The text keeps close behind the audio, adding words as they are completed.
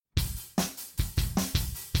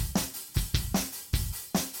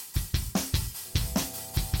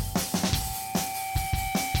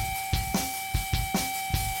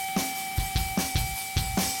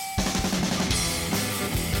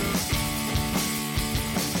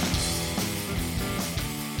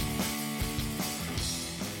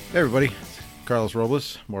Hey everybody, Carlos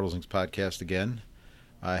Robles, Mortals Inc. podcast again.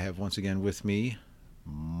 I have once again with me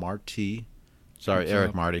Marty. Sorry, What's Eric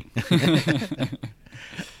up? Marty. I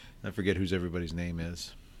forget whose everybody's name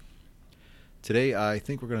is. Today I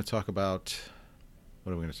think we're going to talk about,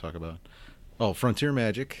 what are we going to talk about? Oh, Frontier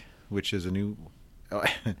Magic, which is a new...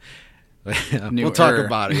 we'll talk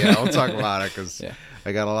about it, we'll talk about it because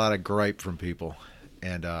I got a lot of gripe from people.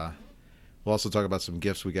 And we'll also talk about some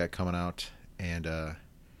gifts we got coming out, and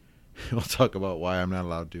we'll talk about why I'm not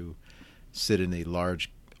allowed to sit in a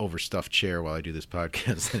large overstuffed chair while I do this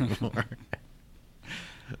podcast anymore.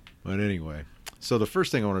 But anyway, so the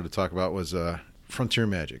first thing I wanted to talk about was Frontier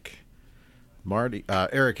Magic.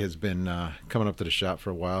 Eric has been coming up to the shop for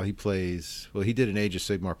a while. He plays, well, he did an Age of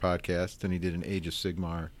Sigmar podcast, and he did an Age of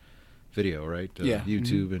Sigmar video, right?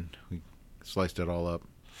 YouTube, and we sliced it all up.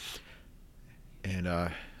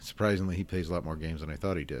 And surprisingly, he plays a lot more games than I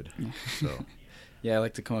thought he did. So, yeah, I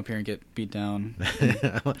like to come up here and get beat down.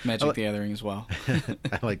 Magic the Gathering as well.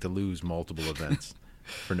 I like to lose multiple events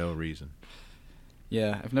for no reason.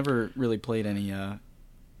 Yeah, I've never really played any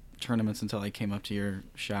tournaments until I came up to your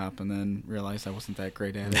shop and then realized I wasn't that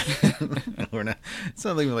great at it. It's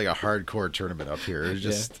not even like a hardcore tournament up here. It's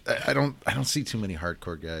just I don't see too many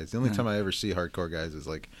hardcore guys. The only time I ever see hardcore guys is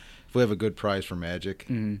like if we have a good prize for Magic,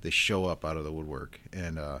 they show up out of the woodwork,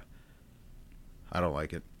 and I don't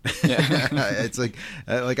like it. Yeah. It's like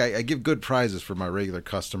I give good prizes for my regular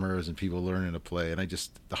customers and people learning to play, and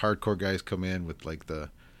the hardcore guys come in with like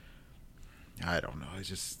I don't know. It's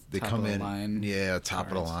just they top come of the in, line top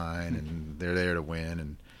of the line, and they're there to win.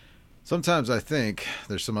 And sometimes I think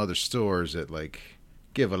there's some other stores that like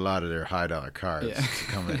give a lot of their high dollar cards to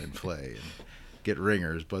come in and play and get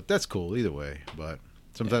ringers, but that's cool either way. But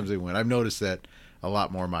sometimes they win. I've noticed that a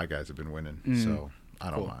lot more of my guys have been winning, so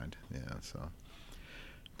I don't mind. Yeah, so.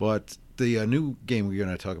 But the new game we're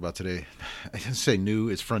going to talk about today, I didn't say new,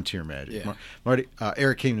 it's Frontier Magic. Yeah.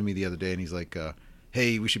 Eric came to me the other day and he's like,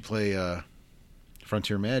 "Hey, we should play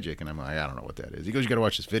Frontier Magic," and I'm like, "I don't know what that is." He goes, "You got to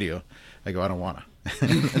watch this video." I go, "I don't want to."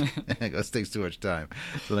 I go, "This takes too much time."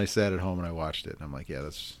 So then I sat at home and I watched it, and I'm like, "Yeah,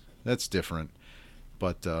 that's different."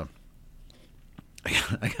 But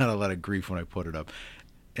I got a lot of grief when I put it up,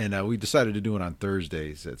 and we decided to do it on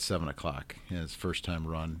Thursdays at 7:00. And it's first time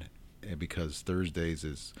run, because Thursdays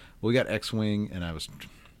is we got X-Wing, and I don't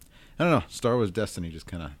know, Star Wars Destiny just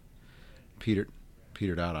kind of petered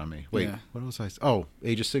out on me. Wait, what was I? Oh,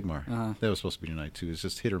 Age of Sigmar. That was supposed to be tonight too. It's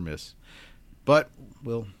just hit or miss. But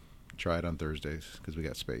we'll try it on Thursdays because we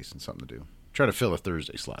got space and something to do. Try to fill a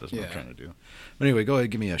Thursday slot is what I'm trying to do. But anyway, go ahead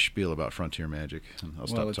and give me a spiel about Frontier Magic, and I'll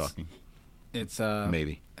stop talking. It's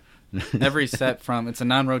maybe every set it's a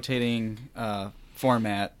non-rotating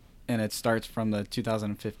format, and it starts from the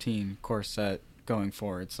 2015 core set going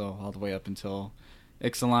forward, so all the way up until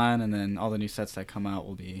Ixalan, and then all the new sets that come out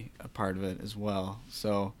will be a part of it as well.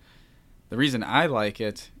 So the reason I like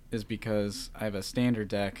it is because I have a standard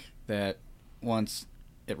deck that once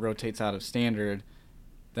it rotates out of standard,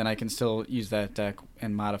 then I can still use that deck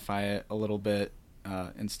and modify it a little bit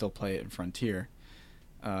and still play it in Frontier,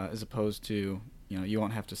 as opposed to, you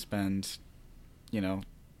won't have to spend,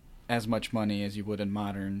 as much money as you would in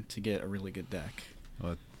Modern to get a really good deck.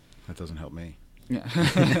 Well, that doesn't help me. Yeah.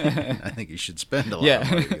 I think you should spend a lot of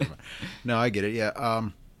money. No, I get it. Yeah.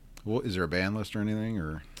 Is there a ban list or anything,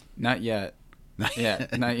 or not yet? Not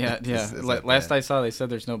yet. Yeah. Last I saw, they said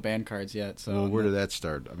there's no ban cards yet. So well, where did that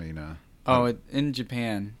start? I mean, in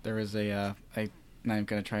Japan there was I'm not even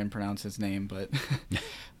gonna try and pronounce his name, but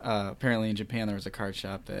apparently in Japan there was a card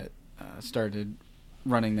shop that started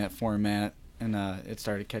running that format, and it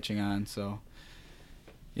started catching on. So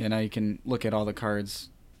yeah, now you can look at all the cards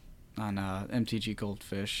on MTG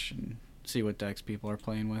Goldfish and see what decks people are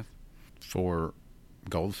playing with. For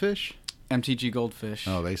Goldfish? MTG Goldfish.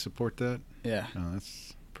 Oh, they support that? Yeah. Oh,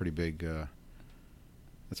 that's pretty big.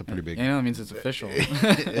 That's a pretty big. Yeah, that means it's official.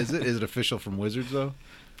 Is it? Is it official from Wizards though?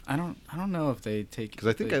 I don't know if they take. Because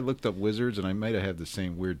I think I looked up Wizards, and I might have had the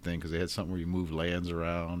same weird thing because they had something where you move lands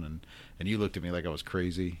around, and you looked at me like I was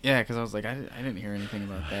crazy. Yeah, because I was like, I didn't hear anything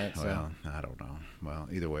about that. So. Well, I don't know. Well,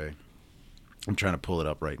 either way, I'm trying to pull it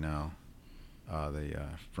up right now. The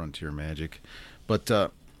Frontier Magic,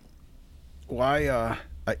 but why?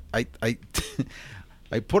 I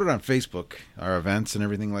I put it on Facebook, our events and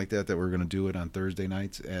everything like that we're going to do it on Thursday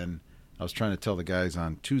nights, and I was trying to tell the guys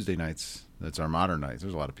on Tuesday nights that's our Modern nights.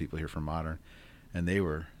 There's a lot of people here from Modern, and they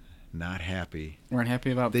were not happy. Weren't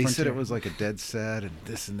happy about. They Frontier. said it was like a dead set and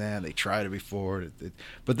this and that. And they tried it before,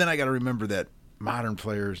 but then I got to remember that Modern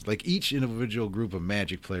players, like each individual group of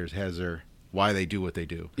Magic players, has their why they do what they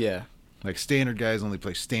do. Yeah. Like standard guys only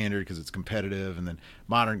play standard because it's competitive, and then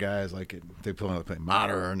modern guys they play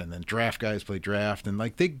modern, and then draft guys play draft, and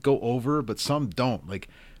like they go over, but some don't. Like,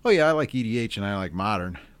 oh yeah, I like EDH and I like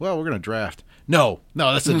modern. Well, we're gonna draft. No,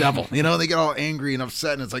 that's the devil. You know, they get all angry and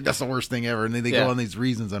upset, and it's like that's the worst thing ever. And then they go on these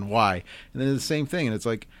reasons on why, and then it's the same thing. And it's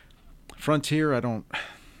like Frontier. I don't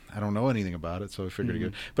know anything about it, so I figured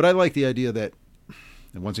it. But I like the idea that,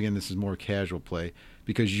 and once again, this is more casual play.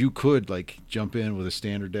 Because you could like jump in with a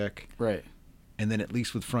standard deck, right? And then at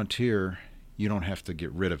least with Frontier, you don't have to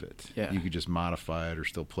get rid of it. Yeah. You could just modify it or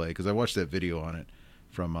still play. Because I watched that video on it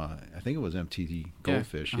from I think it was MTT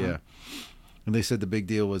Goldfish, yeah. And they said the big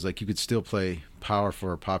deal was like you could still play power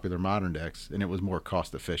for popular modern decks, and it was more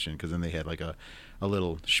cost efficient because then they had like a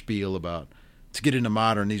little spiel about to get into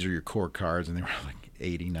modern. These are your core cards, and they were like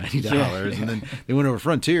 $80, $90, and then they went over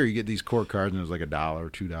Frontier. You get these core cards, and it was like $1,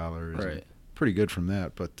 $2, right? Pretty good from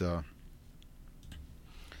that, but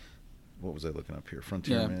what was I looking up here?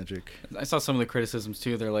 Frontier Magic. I saw some of the criticisms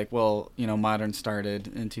too. They're like, well, you know, Modern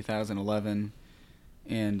started in 2011,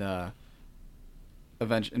 and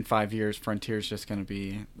eventually in 5 years, Frontier's just going to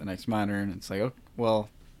be the next Modern. It's like, oh, well,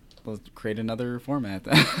 let's create another format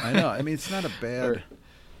then. I know. I mean, it's not a bad.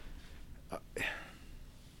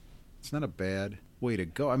 It's not a bad way to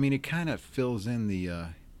go. I mean, it kind of fills in the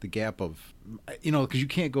gap of, you know, because you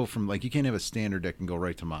can't go from like you can't have a standard deck and go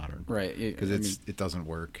right to modern, right? Because it doesn't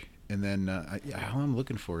work. And then all I'm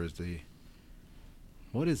looking for is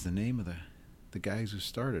what is the name of the guys who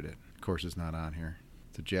started it? Of course, it's not on here.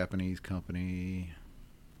 It's a Japanese company.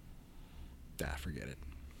 Forget it.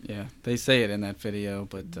 Yeah, they say it in that video,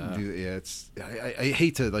 but yeah, it's I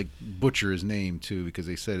hate to like butcher his name too because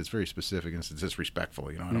they said it's very specific and it's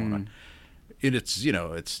disrespectful. You know, I don't want to. It's you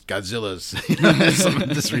know it's Godzilla's it's something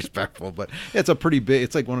disrespectful, but it's a pretty big.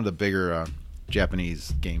 It's like one of the bigger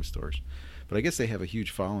Japanese game stores, but I guess they have a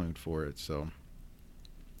huge following for it. So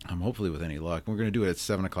hopefully with any luck, we're going to do it at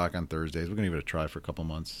 7:00 on Thursdays. We're going to give it a try for a couple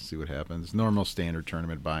months, see what happens. Normal standard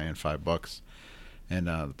tournament buy-in, $5, and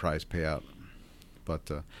the prize payout.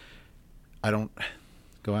 But I don't.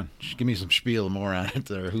 Go on, just give me some spiel more on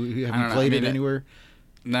it. Or have you played it anywhere?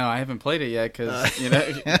 No, I haven't played it yet because, you know,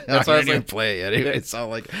 that's why I didn't play it. It's not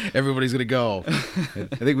like everybody's going to go.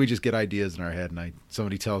 I think we just get ideas in our head, and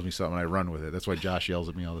somebody tells me something, and I run with it. That's why Josh yells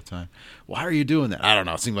at me all the time. Why are you doing that? I don't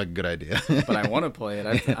know. It seemed like a good idea. But I want to play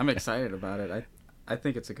it. I'm excited about it. I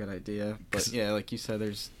think it's a good idea. But, yeah, like you said,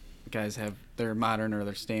 there's guys have their modern or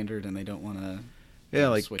their standard, and they don't want to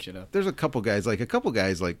switch it up. There's a couple guys,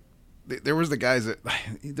 like there was the guys that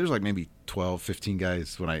there's like maybe 12, 15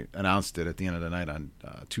 guys when I announced it at the end of the night on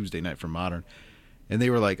Tuesday night for Modern, and they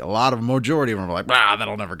were like majority of them were like,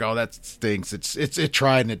 that'll never go, that stinks, it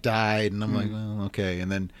tried and it died, and I'm like, well, okay,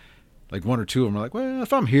 and then like one or two of them are like, well,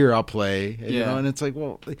 if I'm here I'll play, you know, and it's like,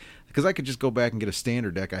 well, because I could just go back and get a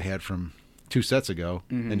standard deck I had from 2 sets ago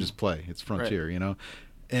and just play. It's Frontier, right. You know,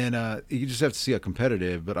 and you just have to see how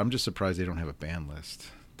competitive. But I'm just surprised they don't have a ban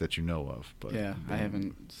list that you know of. But yeah, I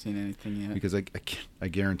haven't seen anything yet because I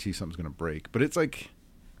guarantee something's going to break. But it's like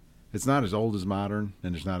it's not as old as Modern,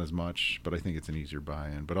 and there's not as much. But I think it's an easier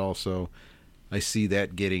buy-in. But also, I see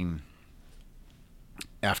that getting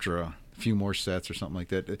after a few more sets or something like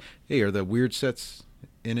that. Hey, are the weird sets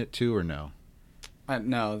in it too, or no?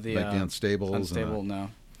 No, the like the unstables. Unstable, no.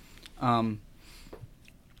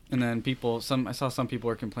 And then I saw some people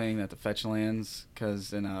were complaining that the fetch lands,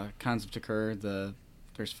 because in Cons of Takur,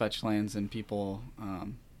 there's fetch lands, and people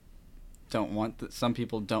some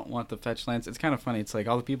people don't want the fetch lands. It's kind of funny. It's like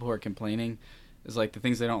all the people who are complaining is like the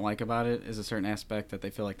things they don't like about it is a certain aspect that they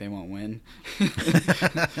feel like they won't win.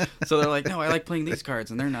 So they're like, no, I like playing these cards,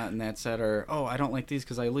 and they're not in that set, or, oh, I don't like these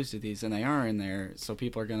because I lose to these, and they are in there, so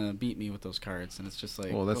people are going to beat me with those cards, and it's just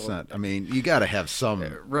like... Well, that's not... I mean, you got to have some...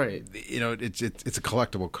 Right. You know, it's a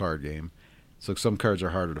collectible card game, so some cards are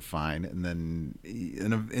harder to find, and then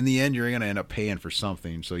in the end, you're going to end up paying for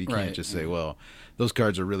something, so you can't just say, well, those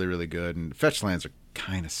cards are really, really good, and fetch lands are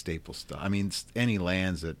kind of staple stuff. I mean, any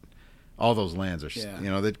lands that... All those lands are,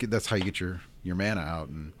 you know, that's how you get your mana out,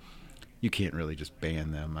 and you can't really just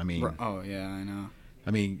ban them. I mean, oh yeah, I know.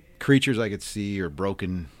 I mean, creatures I could see, or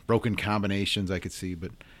broken combinations I could see,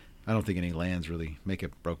 but I don't think any lands really make a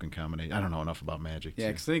broken combination. I don't know enough about Magic. Yeah,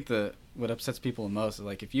 because I think what upsets people the most is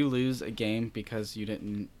like if you lose a game because you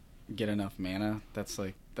didn't get enough mana, that's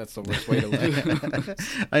the worst way to lose.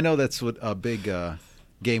 I know that's what a big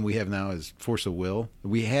game we have now is Force of Will.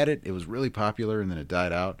 We had it; it was really popular, and then it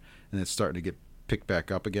died out. And it's starting to get picked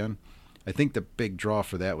back up again. I think the big draw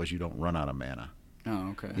for that was you don't run out of mana.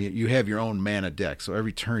 Oh, okay. You have your own mana deck, so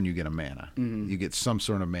every turn you get a mana. Mm-hmm. You get some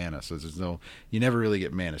sort of mana, so you never really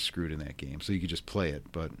get mana screwed in that game. So you could just play it,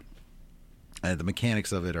 but The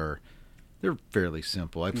mechanics of it they're fairly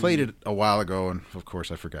simple. I played it a while ago, and of course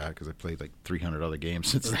I forgot because I played like 300 other games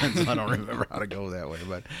since then, so I don't remember how to go that way.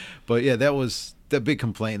 But yeah, that was the big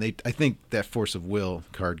complaint. I think that Force of Will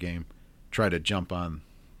card game tried to jump on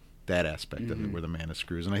that aspect of it, where the mana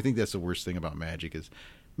screws, and I think that's the worst thing about Magic is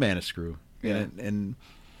mana screw. Yeah.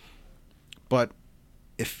 But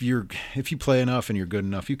if you play enough and you're good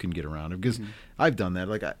enough, you can get around it. Because I've done that.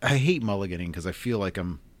 Like I hate mulliganing because I feel like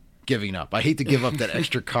I'm giving up. I hate to give up that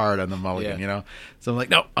extra card on the mulligan, you know. So I'm like,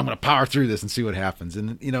 no, I'm going to power through this and see what happens.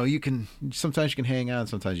 And you know, sometimes you can hang on,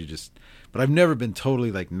 sometimes you just. But I've never been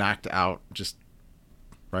totally like knocked out just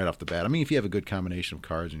right off the bat. I mean, if you have a good combination of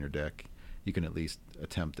cards in your deck, you can at least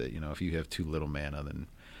attempt it. You know, if you have too little mana, then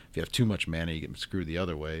if you have too much mana, you get screwed the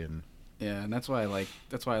other way. And yeah, and that's why I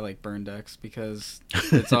like burn decks, because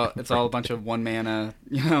it's all a bunch of one mana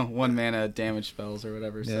damage spells or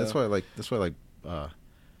whatever. Yeah, so. that's why I like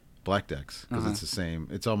black decks, because it's the same.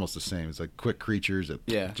 It's almost the same. It's like quick creatures that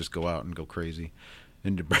just go out and go crazy.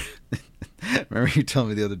 And remember you telling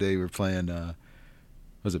me the other day we were playing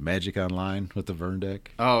was it Magic Online with the Vern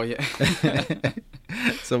deck? Oh yeah.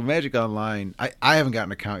 So Magic Online, I haven't gotten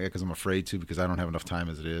an account yet because I'm afraid to, because I don't have enough time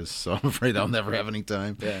as it is. So I'm afraid I'll never have any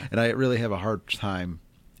time. Yeah. And I really have a hard time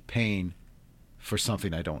paying for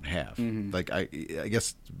something I don't have. Like I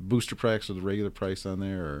guess booster price or the regular price on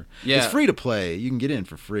there, or it's free to play. You can get in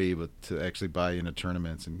for free, but to actually buy into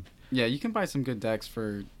tournaments and you can buy some good decks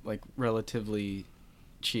for like relatively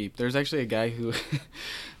cheap. There's actually a guy who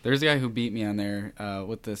beat me on there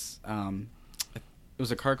with this. It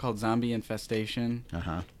was a card called Zombie Infestation,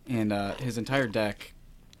 and his entire deck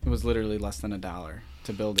was literally less than $1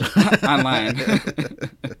 to build it online.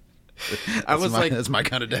 That's my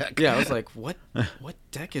kind of deck. Yeah, I was like, what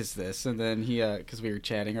deck is this? And then he, because we were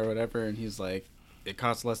chatting or whatever, and he's like, it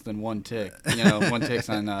costs less than one tick. You know, one tick's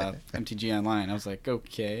on MTG Online. I was like,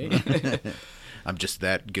 okay. I'm just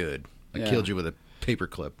that good. I killed you with a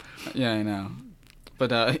paperclip. Yeah, I know.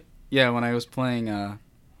 But when I was playing,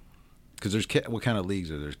 because there's what kind of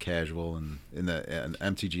leagues are there? There's casual and in the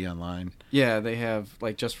MTG Online. Yeah, they have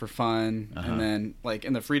like just for fun, and then like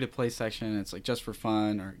in the free to play section, it's like just for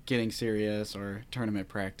fun or getting serious or tournament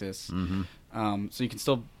practice. So you can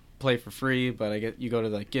still play for free, but you go to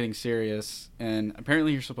like getting serious, and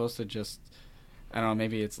apparently you're supposed to just, I don't know,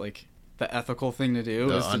 maybe it's like the ethical thing to do.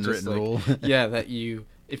 The is unwritten to just, rule. that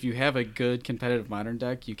if you have a good competitive modern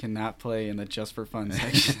deck, you cannot play in the just for fun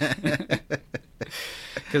section.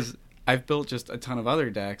 Because I've built just a ton of other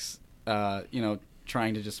decks,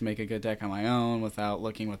 trying to just make a good deck on my own without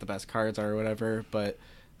looking what the best cards are or whatever. But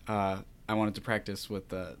I wanted to practice with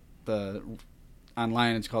the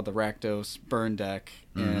online. It's called the Rakdos Burn deck,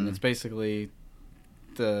 and it's basically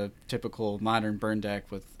the typical modern burn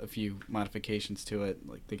deck with a few modifications to it.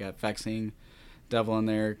 Like they got Vexing Devil in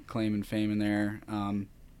there, Claim and Fame in there, and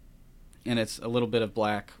it's a little bit of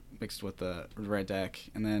black mixed with the red deck.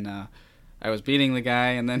 And then I was beating the guy,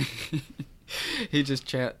 and then he just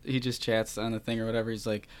chats on the thing or whatever. He's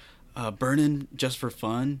like, "Burning just for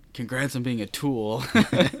fun. Congrats on being a tool."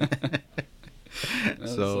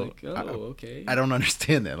 So like, okay. I don't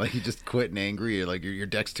understand that. Like you just quit and angry, or like your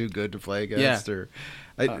deck's too good to play against, or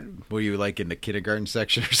were you like in the kindergarten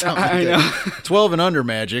section or something? I know. 12 and under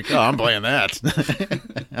Magic. Oh, I'm playing that.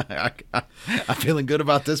 I'm feeling good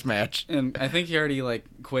about this match. And I think he already like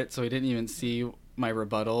quit, so he didn't even see my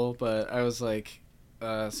rebuttal. But I was like,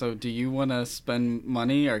 so do you want to spend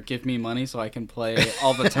money or give me money so I can play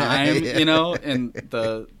all the time? Yeah. You know, and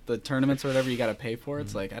the tournaments or whatever you got to pay for.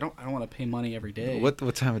 It's like I don't want to pay money every day.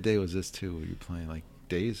 What time of day was this too? Were you playing like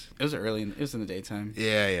days? It was it was in the daytime.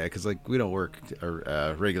 Yeah, because like we don't work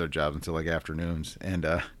our regular jobs until like afternoons, and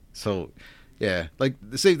so yeah, like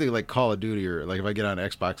the same thing like Call of Duty, or like if I get on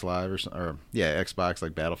Xbox Live or Xbox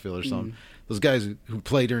like Battlefield or something. Those guys who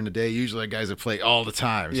play during the day usually are guys that play all the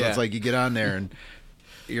time. So it's like you get on there and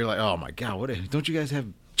you're like, oh my god, don't you guys have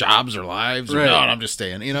jobs or lives? Or, right. No, I'm just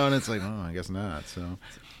staying. You know, and it's like, oh, I guess not. So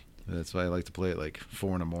that's why I like to play at like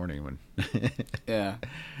 4 a.m. when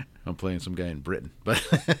I'm playing some guy in Britain.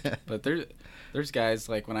 But there's guys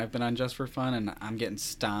like when I've been on Just for Fun and I'm getting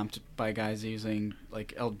stomped by guys using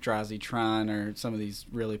like Eldrazi Tron or some of these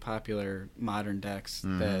really popular modern decks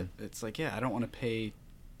that it's like, I don't want to pay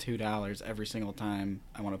 $2 every single time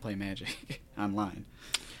I want to play Magic online.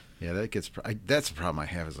 Yeah, that's the problem I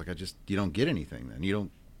have is like you don't get anything then. You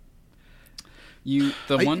don't.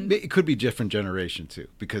 It could be different generation too,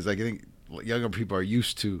 because I think younger people are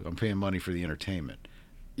used to I'm paying money for the entertainment.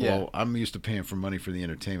 Yeah. Well, I'm used to paying for money for the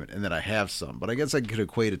entertainment, and then I have some. But I guess I could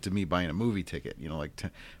equate it to me buying a movie ticket. You know, like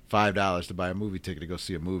 $5 to buy a movie ticket to go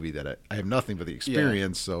see a movie that I have nothing but the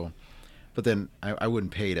experience. So But then I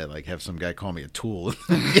wouldn't pay to like have some guy call me a tool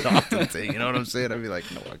and get off the thing. You know what I'm saying? I'd be like,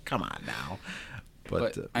 no, come on now.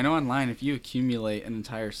 But I know online, if you accumulate an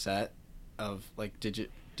entire set of like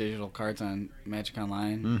digital cards on Magic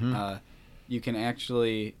Online, you can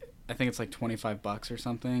actually, I think it's like $25 or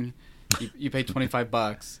something. You pay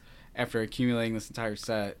 $25 after accumulating this entire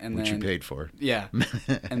set, and which then you paid for. Yeah,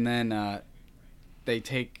 and then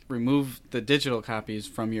they remove the digital copies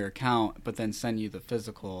from your account, but then send you the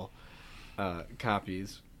physical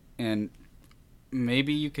copies. And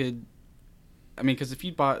maybe you could, I mean, because if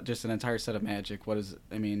you bought just an entire set of Magic, what is it?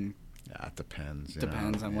 I mean, yeah, it depends.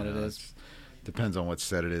 Depends on what it is. Depends on what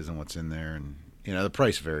set it is and what's in there, and the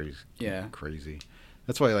price varies. Yeah, crazy.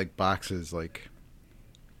 That's why I like boxes, like,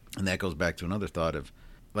 and that goes back to another thought of,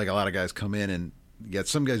 like, a lot of guys come in and you got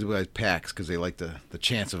some guys who buy packs because they like the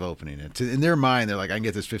chance of opening it. In their mind, they're like, I can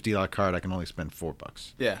get this $50 card, I can only spend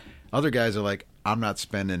 $4. Yeah. Other guys are like, I'm not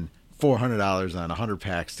spending $400 on 100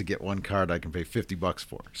 packs to get one card I can pay $50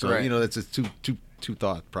 for. So right. That's a two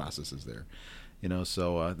thought processes there.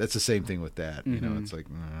 So that's the same thing with that. It's like.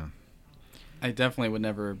 I definitely would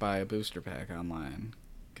never buy a booster pack online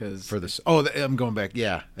because for this. Oh, I'm going back.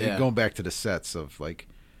 Yeah, going back to the sets of like.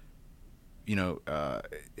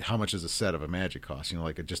 How much does a set of a Magic cost?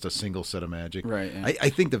 Like just a single set of Magic. Right. Yeah. I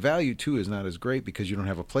think the value too is not as great because you don't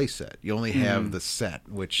have a play set. You only have the set,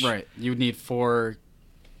 which right. You would need four.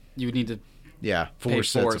 You would need to. Yeah, four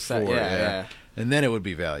sets of four. Yeah. And then it would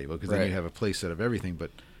be valuable because right. then you have a play set of everything.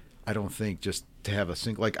 But I don't think just to have a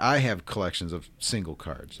single. Like I have collections of single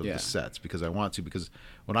cards of the sets because I want to. Because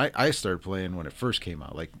when I started playing when it first came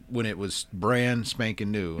out, like when it was brand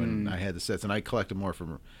spanking new, and I had the sets, and I collected more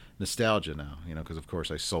from nostalgia now, because of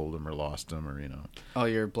course I sold them or lost them or all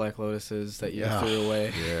your Black Lotuses that you threw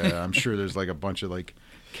away. Yeah, I'm sure there's like a bunch of like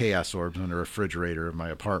Chaos Orbs on the refrigerator in my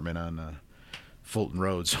apartment on Fulton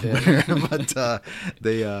Road somewhere. Yeah. But I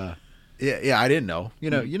didn't know.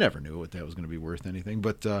 You never knew what that was going to be worth anything.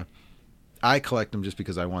 But I collect them just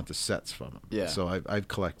because I want the sets from them. Yeah. So I've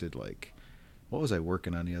collected like. What was I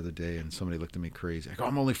working on the other day? And somebody looked at me crazy. I go,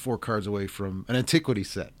 I'm only 4 cards away from an antiquity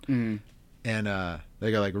set. Mm-hmm. And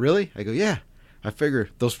they go like, really? I go, yeah. I figure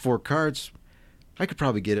those 4 cards, I could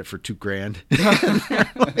probably get it for $2,000.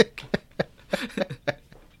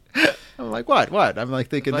 I'm like, what? I'm like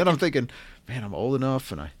thinking. Then I'm thinking, man, I'm old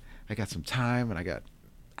enough, and I got some time, and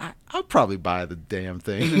I'll probably buy the damn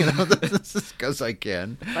thing, because I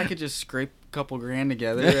can. If I could just scrape a couple grand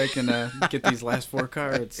together, I can get these last 4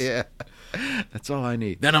 cards. Yeah, that's all I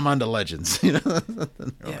need. Then I'm on to Legends. Yeah,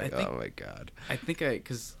 like, oh my god. I think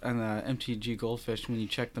because on the MTG Goldfish, when you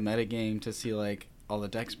check the metagame to see like all the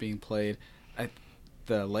decks being played,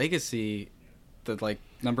 the Legacy, the like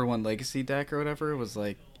 #1 Legacy deck or whatever was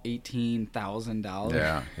like $18,000.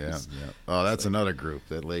 Yeah. Oh, that's another group,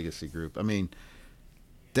 that Legacy group. I mean,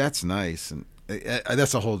 that's nice, and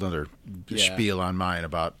that's a whole other spiel on mine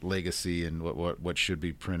about Legacy and what should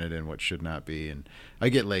be printed and what should not be. And I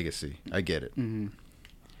get Legacy, I get it. Mm-hmm.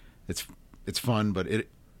 It's fun, but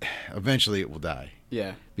eventually it will die.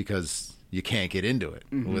 Yeah, because you can't get into it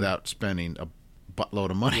without spending a buttload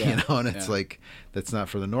of money. And it's like that's not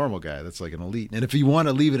for the normal guy. That's like an elite. And if you want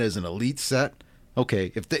to leave it as an elite set.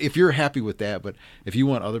 Okay, if you're happy with that, but if you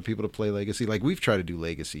want other people to play Legacy, like we've tried to do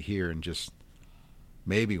Legacy here, and just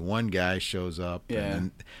maybe one guy shows up,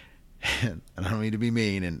 and I don't mean to be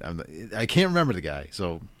mean, and I can't remember the guy,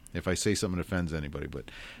 so if I say something that offends anybody,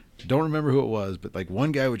 but don't remember who it was, but like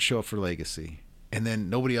one guy would show up for Legacy, and then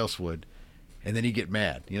nobody else would, and then he'd get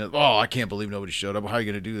mad, oh, I can't believe nobody showed up, how are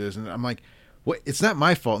you going to do this? And I'm like, what? It's not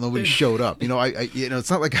my fault nobody showed up.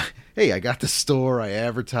 It's not like, hey, I got the store, I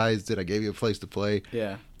advertised it, I gave you a place to play.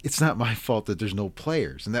 Yeah. It's not my fault that there's no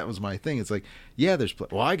players. And that was my thing. It's like, yeah, there's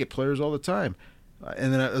well, I get players all the time.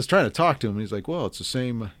 And then I was trying to talk to him, and he's like, well, it's the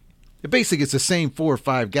same. Basically, it's the same 4 or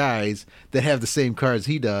 5 guys that have the same cards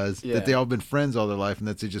he does, that they all been friends all their life, and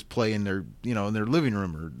that they just play in their, in their living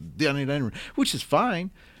room or dining room, which is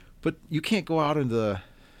fine. But you can't go out into the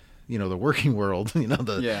working world,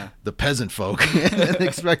 the peasant folk, and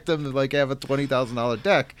expect them to like have a $20,000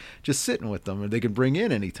 deck just sitting with them, and they can bring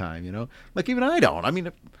in anytime. Like even I don't. I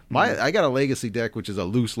mean, I got a Legacy deck, which is a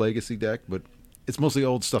loose Legacy deck, but it's mostly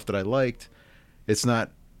old stuff that I liked. It's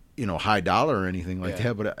not, high dollar or anything like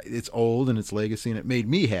that, but it's old and it's Legacy, and it made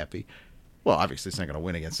me happy. Well, obviously it's not going to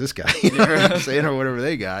win against this guy, what I'm saying, or whatever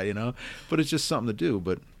they got, but it's just something to do.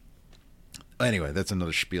 But anyway, that's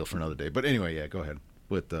another spiel for another day. But anyway, yeah, go ahead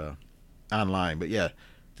with online. But yeah,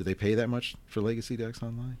 do they pay that much for Legacy decks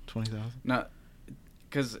online? $20,000? No,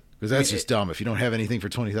 because that's just dumb. If you don't have anything for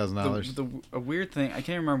 $20,000, a weird thing, I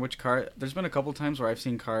can't remember which card. There's been a couple times where I've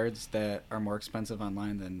seen cards that are more expensive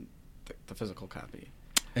online than the physical copy.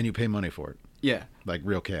 And you pay money for it? Yeah. Like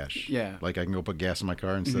real cash? Yeah. Like I can go put gas in my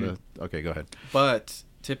car instead of... Okay, go ahead. But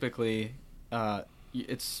typically,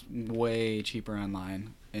 it's way cheaper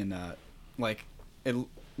online. And,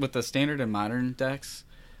 with the standard and modern decks,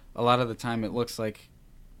 a lot of the time it looks like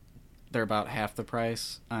they're about half the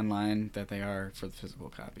price online that they are for the physical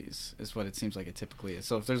copies, is what it seems like it typically is.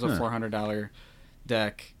 So if there's a $400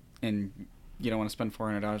 deck and you don't want to spend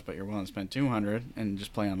 $400 but you're willing to spend $200 and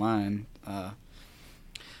just play online...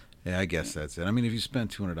 Yeah, I guess that's it. I mean, if you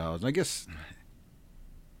spend $200, I guess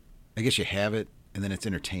you have it, and then it's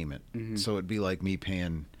entertainment. Mm-hmm. So it'd be like me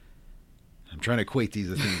paying... I'm trying to equate these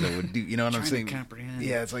things I would do. You know what I'm saying? Comprehend.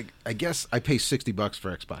 Yeah, it's like, I guess I pay $60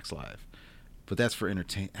 for Xbox Live, but that's for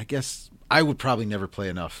entertainment. I guess I would probably never play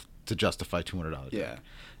enough to justify $200. Yeah.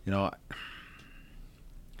 You know,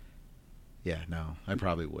 no, I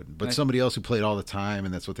probably wouldn't. But somebody else who played all the time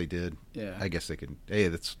and that's what they did, yeah, I guess they could, hey,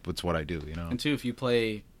 that's what I do, you know? And two, if you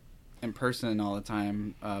play in person all the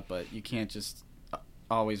time, but you can't just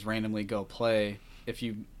always randomly go play, if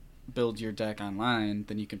you build your deck online,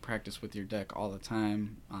 then you can practice with your deck all the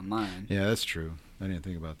time online. Yeah, that's true. I didn't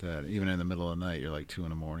think about that. Even in the middle of the night, you're like 2 in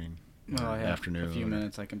the morning, afternoon. A few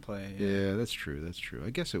minutes I can play. Yeah, that's true. I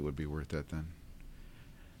guess it would be worth that then.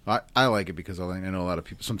 I like it because I know a lot of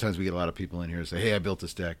people. Sometimes we get a lot of people in here and say, "Hey, I built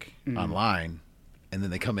this deck online," and then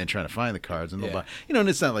they come in trying to find the cards and they'll buy. You know, and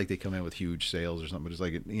it's not like they come in with huge sales or something. But it's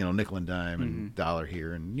like nickel and dime and dollar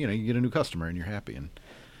here, and you get a new customer and you're happy. And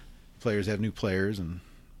players have new players, and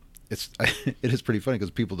it is pretty funny because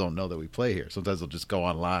people don't know that we play here. Sometimes they'll just go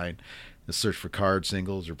online and search for card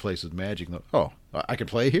singles or plays with Magic. And oh, I can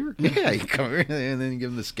play here? Yeah, you come here and then you give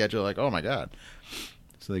them the schedule. Like, oh my god!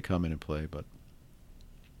 So they come in and play, but.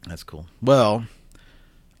 That's cool. Well,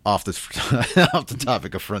 off the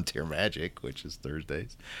topic of Frontier Magic, which is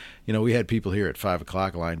Thursdays, we had people here at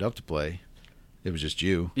 5:00 lined up to play. It was just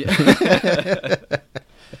you. Yeah.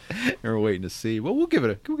 And we're waiting to see. Well, we'll give it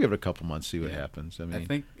a couple months, see what happens. I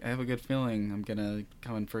think I have a good feeling I'm gonna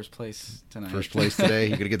come in first place tonight. First place today.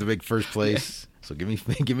 You're gonna get the big first place. Yeah. So give me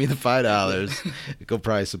the $5. Go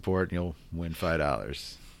prize support, and you'll win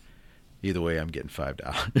 $5. Either way, I'm getting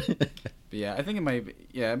 $5. But yeah, I think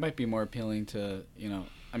it might be more appealing to,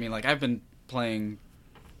 I mean, like I've been playing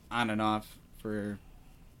on and off for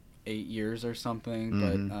 8 years or something,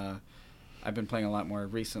 but I've been playing a lot more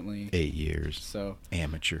recently. 8 years. So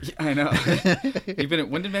amateur. Yeah, I know.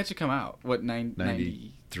 When did Magic come out? What,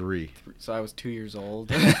 93? So I was 2 years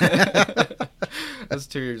old. I was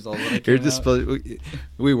 2 years old when it came out.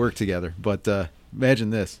 We worked together, but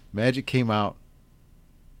imagine this. Magic came out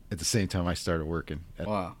at the same time I started working.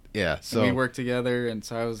 Wow. Yeah. So and we worked together, and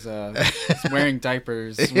so I was wearing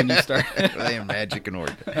diapers when you started. Playing Magic in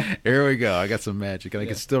order. Here we go. I got some Magic, and I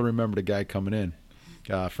can still remember the guy coming in.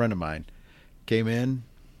 A friend of mine came in,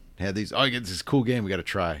 had these. Oh, you get this cool game. We got to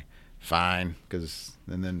try. Fine, and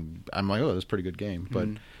then I'm like, oh, that's a pretty good game. But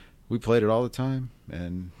we played it all the time,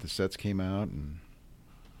 and the sets came out, and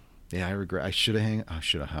yeah, I regret. I should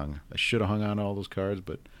have hung on to all those cards,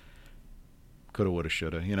 but. Coulda, woulda,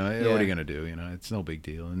 shoulda. What are you gonna do? It's no big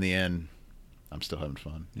deal. In the end, I'm still having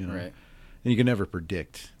fun. Right. And you can never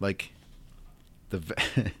predict. Like the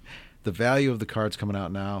value of the cards coming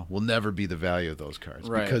out now will never be the value of those cards,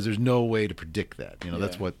 right? Because there's no way to predict that.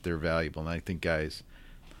 That's what they're valuable. And I think guys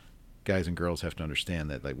and girls have to understand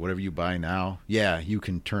that. Like whatever you buy now, yeah, you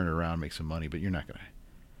can turn it around, and make some money, but you're not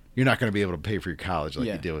gonna be able to pay for your college like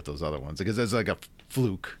you did with those other ones because it's like a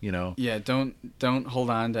fluke, Yeah, don't hold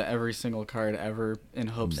on to every single card ever in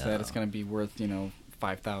hopes that it's going to be worth,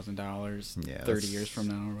 $5,000 30 years from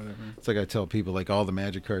now or whatever. It's like I tell people, like all the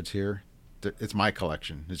Magic cards here, it's my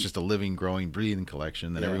collection. It's just a living, growing, breathing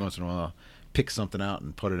collection. Then every once in a while I'll pick something out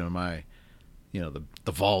and put it in my, the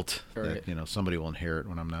vault that, somebody will inherit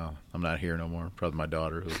when I'm not here no more. Probably my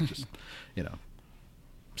daughter who just,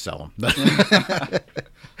 sell them.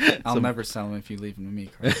 I'll never sell them if you leave them to me,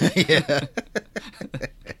 Carl. Yeah.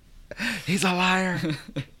 He's a liar.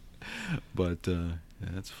 But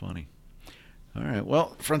that's funny. All right.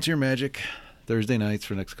 Well, Frontier Magic, Thursday nights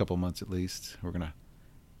for the next couple months at least. We're going to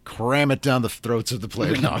cram it down the throats of the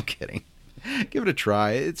players. No, I'm kidding. Give it a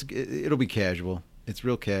try. It'll be casual. It's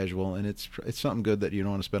real casual, and it's something good that you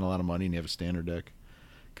don't want to spend a lot of money and you have a standard deck.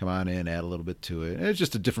 Come on in, add a little bit to it. It's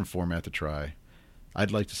just a different format to try.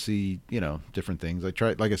 I'd like to see, different things. I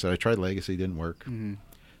tried Legacy, didn't work.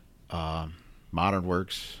 Mm-hmm. Modern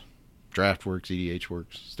works, Draft works, EDH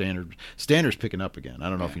works, Standard's picking up again. I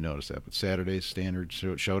don't know if you noticed that, but Saturday's Standard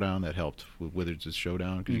Showdown, that helped with Wizards'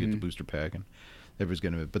 Showdown because you get the booster pack. And everybody's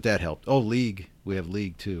going to. But that helped. Oh, League. We have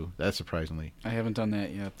League too. That's surprisingly. I haven't done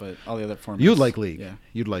that yet, but all the other formats. You'd like League. Yeah.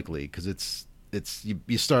 You'd like League because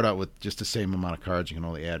you start out with just the same amount of cards. You can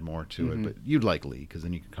only add more to it. But you'd like League because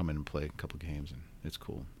then you can come in and play a couple games and it's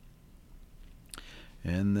cool.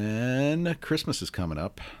 And then Christmas is coming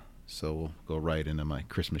up, so we'll go right into my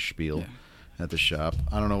Christmas spiel at the shop.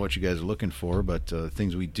 I don't know what you guys are looking for, but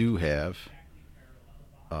things we do have.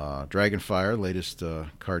 Dragonfire, latest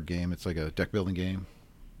card game. It's like a deck building game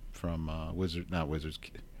from not Wizards. I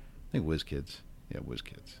think WizKids. Yeah,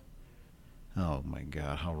 WizKids. Oh my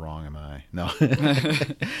God, how wrong am I? No,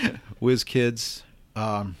 WizKids.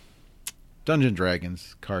 Dungeons &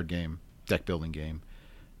 Dragons card game, deck building game.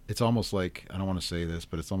 It's almost like, I don't want to say this,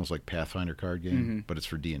 but it's almost like Pathfinder card game, but it's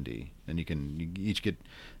for D&D. And you each get,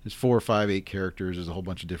 there's 4 or 5, 8 characters. There's a whole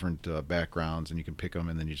bunch of different backgrounds, and you can pick them,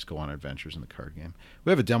 and then you just go on adventures in the card game. We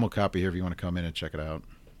have a demo copy here if you want to come in and check it out.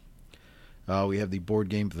 We have the board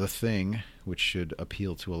game The Thing, which should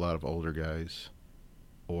appeal to a lot of older guys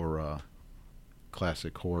or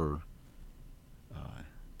classic horror,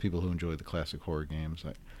 people who enjoy the classic horror games.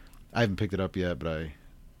 I haven't picked it up yet, but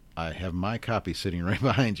I have my copy sitting right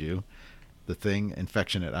behind you. The Thing,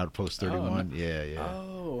 Infection at Outpost 31. Yeah.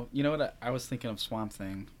 Oh, you know what? I was thinking of Swamp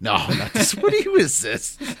Thing. No, not this. What is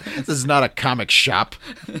this? This is not a comic shop.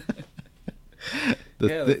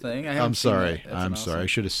 The Thing. I'm sorry. I'm sorry. I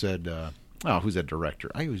should have said, who's that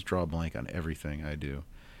director? I always draw a blank on everything I do.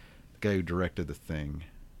 The guy who directed The Thing.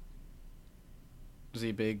 Was he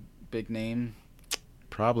a big name?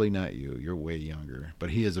 Probably not you. You're way younger. But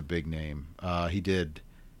he is a big name. He did...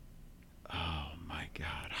 Oh my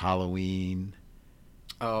God! Halloween.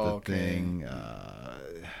 Oh, The Thing.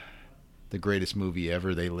 The greatest movie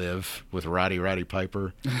ever. They Live with Roddy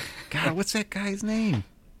Piper. God, what's that guy's name?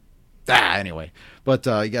 Anyway, but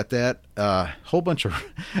you got that whole bunch of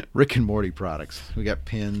Rick and Morty products. We got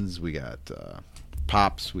pins. We got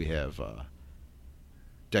pops. We have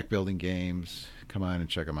deck building games. Come on and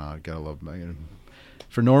check them out. Gotta love them.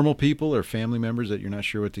 For normal people or family members that you're not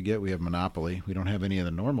sure what to get, we have Monopoly. We don't have any of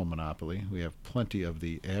the normal Monopoly. We have plenty of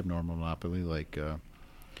the abnormal Monopoly, like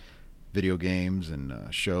video games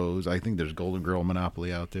and shows. I think there's Golden Girl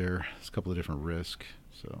Monopoly out there. There's a couple of different Risk.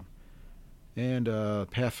 And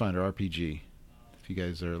Pathfinder RPG. If you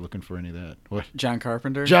guys are looking for any of that. What? John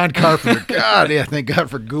Carpenter? John Carpenter. God, yeah, thank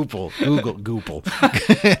God for Google. Thank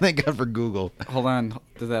God for Google. Hold on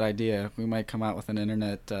to that idea. We might come out with an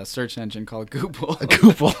internet search engine called Google.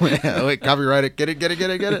 Google. Yeah, wait, copyright it. Get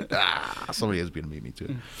it. Somebody is going to beat me to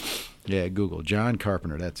it. Yeah, Google. John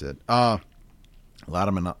Carpenter, that's it. A lot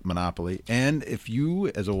of Monopoly. And if you,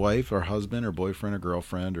 as a wife or husband or boyfriend or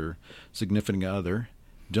girlfriend or significant other,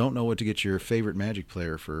 don't know what to get your favorite Magic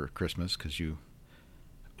player for Christmas because you...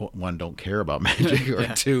 one, don't care about Magic, or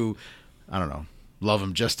two, I don't know, love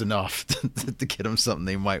them just enough to get them something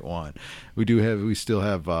they might want. We still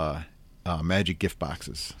have Magic gift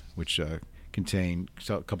boxes, which contain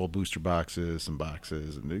a couple booster boxes, some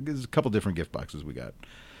boxes, and there's a couple different gift boxes we got.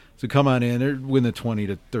 So come on in, they're within the $20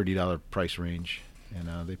 to $30 price range,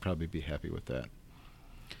 and they'd probably be happy with that.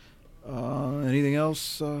 Anything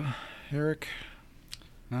else, Eric?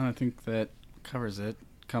 No, I think that covers it.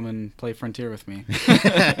 Come and play Frontier with me.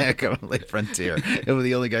 Come and play Frontier. It was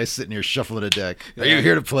the only guy sitting here shuffling a deck. Are you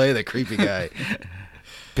here to play? That creepy guy.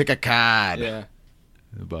 Pick a card. Yeah.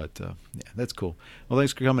 But, that's cool. Well,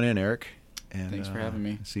 thanks for coming in, Eric. And, thanks for having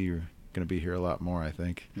me. I see you're going to be here a lot more, I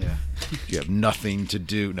think. Yeah. You have nothing to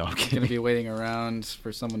do. No, I'm kidding. Going to be waiting around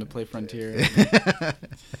for someone to play Frontier.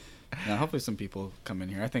 Now, hopefully some people come in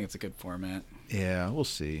here. I think it's a good format. Yeah, we'll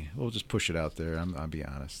see. We'll just push it out there. I'll be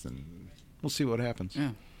honest, and we'll see what happens.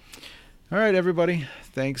 Yeah. All right, everybody.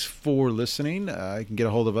 Thanks for listening. You can get a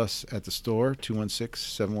hold of us at the store,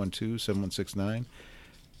 216-712-7169.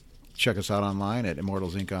 Check us out online at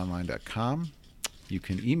immortalsinkonline.com. You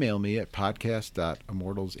can email me at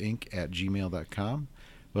podcast.immortalsinc@gmail.com.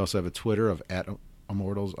 We also have a Twitter of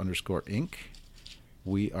 @immortals_inc.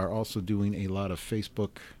 We are also doing a lot of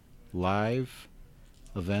Facebook Live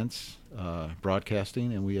events,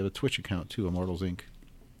 broadcasting, and we have a Twitch account too, Immortals Inc.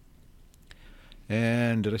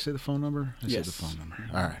 And did I say the phone number? I said the phone number.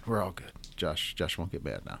 All right, we're all good. Josh won't get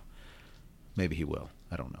mad now. Maybe he will.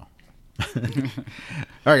 I don't know.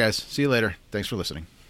 All right, guys. See you later. Thanks for listening.